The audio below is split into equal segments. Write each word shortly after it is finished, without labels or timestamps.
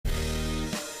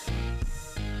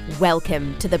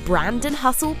Welcome to the Brand and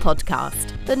Hustle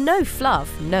podcast, the no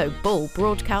fluff, no bull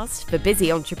broadcast for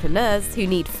busy entrepreneurs who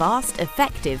need fast,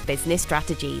 effective business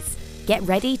strategies. Get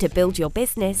ready to build your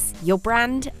business, your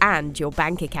brand, and your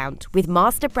bank account with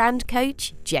Master Brand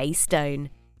Coach Jay Stone.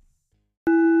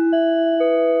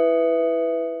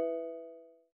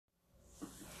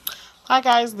 Hi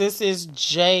guys, this is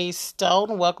Jay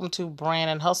Stone. Welcome to Brand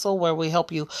and Hustle, where we help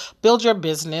you build your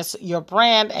business, your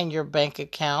brand, and your bank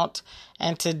account.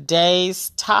 And today's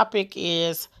topic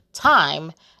is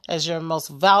time as your most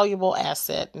valuable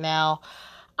asset. Now,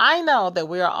 I know that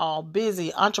we are all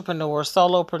busy entrepreneurs,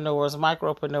 solopreneurs,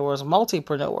 micropreneurs,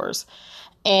 multipreneurs,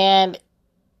 and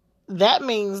that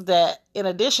means that in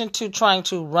addition to trying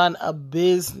to run a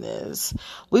business,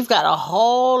 we've got a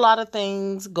whole lot of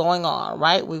things going on,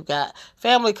 right? We've got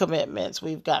family commitments,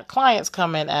 we've got clients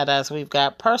coming at us, we've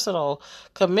got personal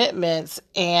commitments,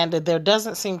 and there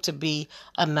doesn't seem to be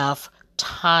enough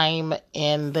time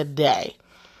in the day.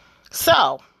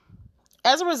 So,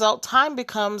 as a result, time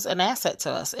becomes an asset to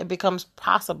us. It becomes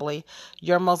possibly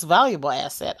your most valuable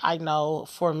asset. I know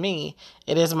for me,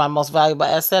 it is my most valuable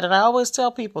asset. And I always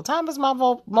tell people, time is my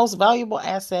most valuable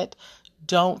asset.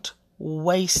 Don't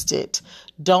waste it.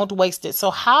 Don't waste it.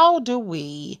 So how do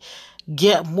we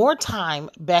get more time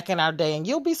back in our day? And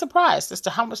you'll be surprised as to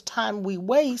how much time we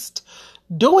waste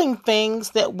doing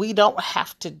things that we don't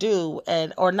have to do,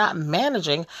 and or not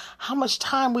managing how much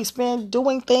time we spend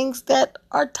doing things that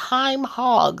are time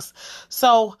hogs.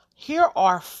 So here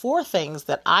are 4 things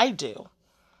that I do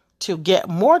to get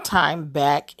more time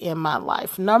back in my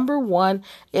life. Number 1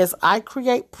 is I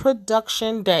create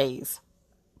production days.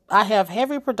 I have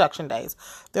heavy production days.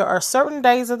 There are certain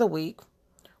days of the week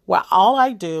where all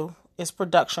I do is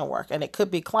production work, and it could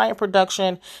be client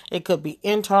production, it could be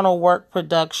internal work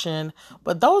production,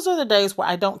 but those are the days where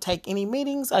I don't take any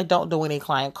meetings, I don't do any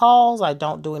client calls, I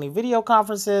don't do any video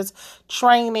conferences,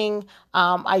 training,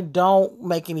 I don't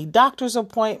make any doctor's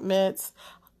appointments,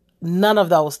 none of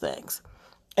those things.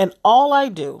 And all I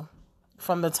do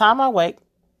from the time I wake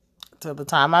to the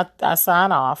time I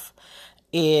sign off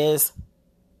is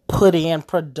put in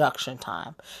production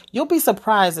time. You'll be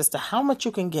surprised as to how much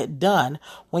you can get done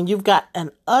when you've got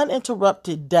an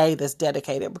uninterrupted day that's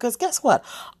dedicated. Because guess what?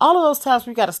 All of those times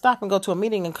we got to stop and go to a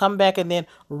meeting and come back and then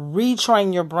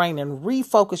retrain your brain and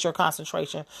refocus your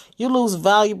concentration, you lose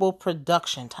valuable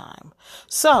production time.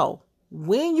 So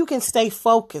when you can stay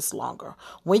focused longer,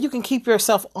 when you can keep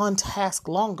yourself on task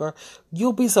longer,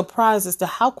 you'll be surprised as to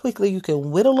how quickly you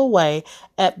can whittle away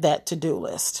at that to-do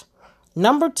list.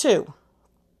 Number 2,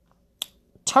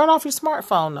 turn off your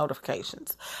smartphone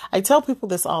notifications. I tell people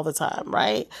this all the time,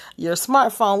 right? Your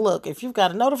smartphone, look, if you've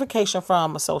got a notification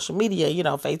from a social media,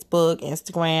 Facebook,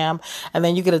 Instagram, and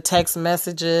then you get a text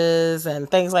messages and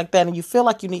things like that, and you feel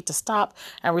like you need to stop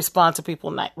and respond to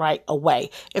people right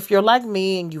away. If you're like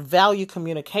me and you value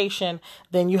communication,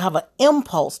 then you have an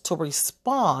impulse to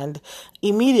respond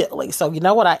immediately. So you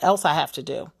know what else I have to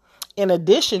do? In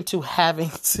addition to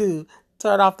having to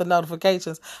turn off the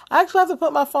notifications, I actually have to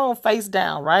put my phone face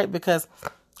down, right? Because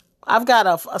I've got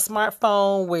a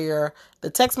smartphone where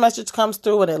the text message comes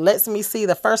through and it lets me see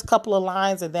the first couple of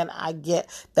lines, and then I get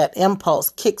that impulse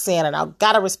kicks in and I've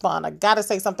got to respond. I got to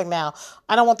say something now.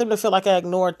 I don't want them to feel like I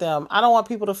ignored them. I don't want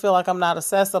people to feel like I'm not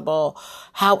accessible.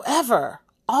 However,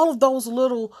 all of those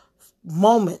little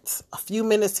moments, a few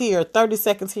minutes here, 30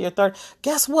 seconds here,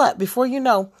 guess what? Before you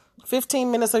know,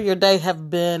 15 minutes of your day have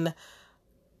been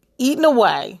eaten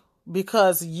away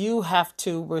because you have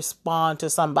to respond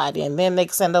to somebody, and then they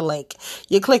send a link.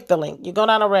 You click the link, you go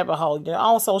down a rabbit hole, you're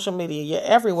on social media, you're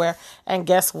everywhere, and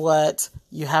guess what?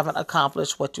 You haven't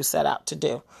accomplished what you set out to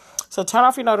do. So turn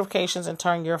off your notifications and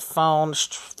turn your phone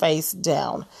face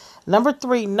down. Number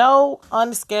 3, no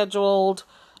unscheduled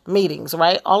meetings,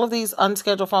 right? All of these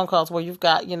unscheduled phone calls where you've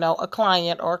got, a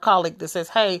client or a colleague that says,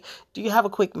 hey, do you have a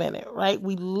quick minute, right?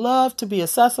 We love to be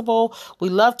accessible. We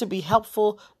love to be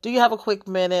helpful. Do you have a quick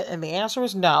minute? And the answer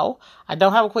is no, I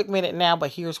don't have a quick minute now, but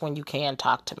here's when you can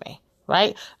talk to me,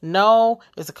 right? No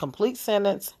is a complete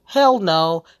sentence. Hell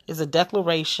no is a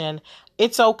declaration.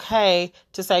 It's okay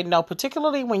to say no,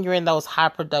 particularly when you're in those high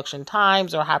production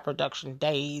times or high production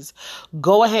days.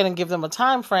 Go ahead and give them a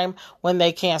time frame when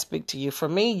they can't speak to you. For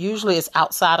me, usually it's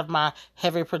outside of my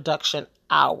heavy production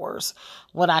hours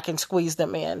when I can squeeze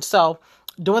them in. So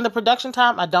during the production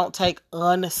time, I don't take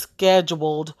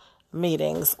unscheduled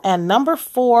meetings. And number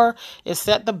 4 is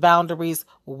set the boundaries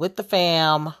with the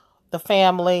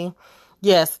family.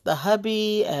 Yes, the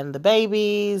hubby and the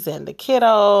babies and the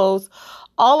kiddos.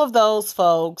 All of those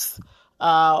folks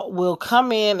will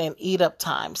come in and eat up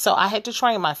time. So I had to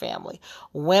train my family.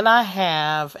 When I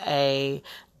have a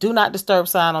do not disturb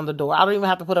sign on the door. I don't even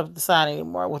have to put up the sign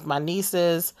anymore. With my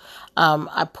nieces,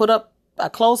 I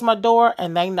close my door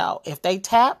and they know if they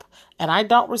tap and I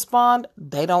don't respond,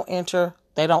 they don't enter,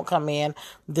 they don't come in.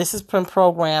 This has been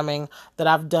programming that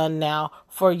I've done now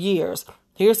for years.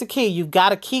 Here's the key. You've got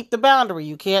to keep the boundary.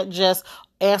 You can't just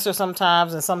answer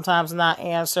sometimes and sometimes not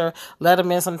answer. Let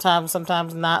them in sometimes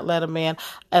not let them in.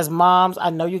 As moms,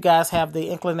 I know you guys have the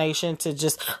inclination to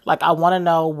just I want to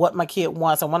know what my kid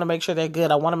wants. I want to make sure they're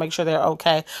good. I want to make sure they're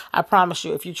okay. I promise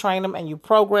you, if you train them and you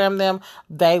program them,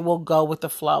 they will go with the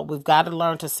flow. We've got to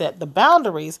learn to set the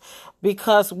boundaries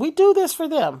because we do this for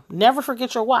them. Never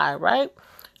forget your why, right?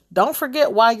 Don't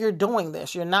forget why you're doing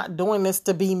this. You're not doing this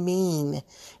to be mean.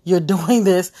 You're doing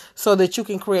this so that you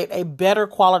can create a better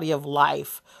quality of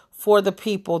life for the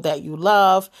people that you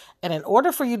love. And in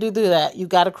order for you to do that, you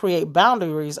got to create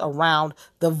boundaries around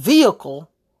the vehicle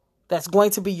that's going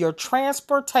to be your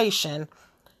transportation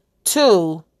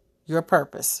to your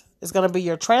purpose. It's going to be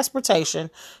your transportation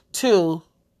to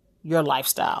your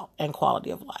lifestyle and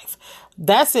quality of life.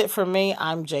 That's it for me.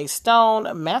 I'm Jay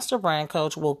Stone, Master Brand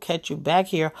Coach. We'll catch you back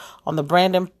here on the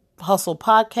Brand Hustle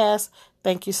podcast.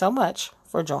 Thank you so much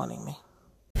for joining me.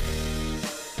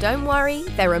 Don't worry,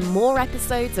 there are more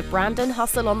episodes of Brand and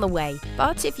Hustle on the way.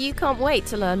 But if you can't wait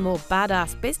to learn more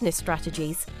badass business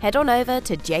strategies, head on over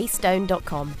to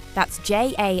jaystone.com. That's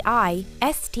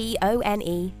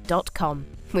JAISTONE.com.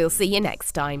 We'll see you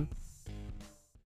next time.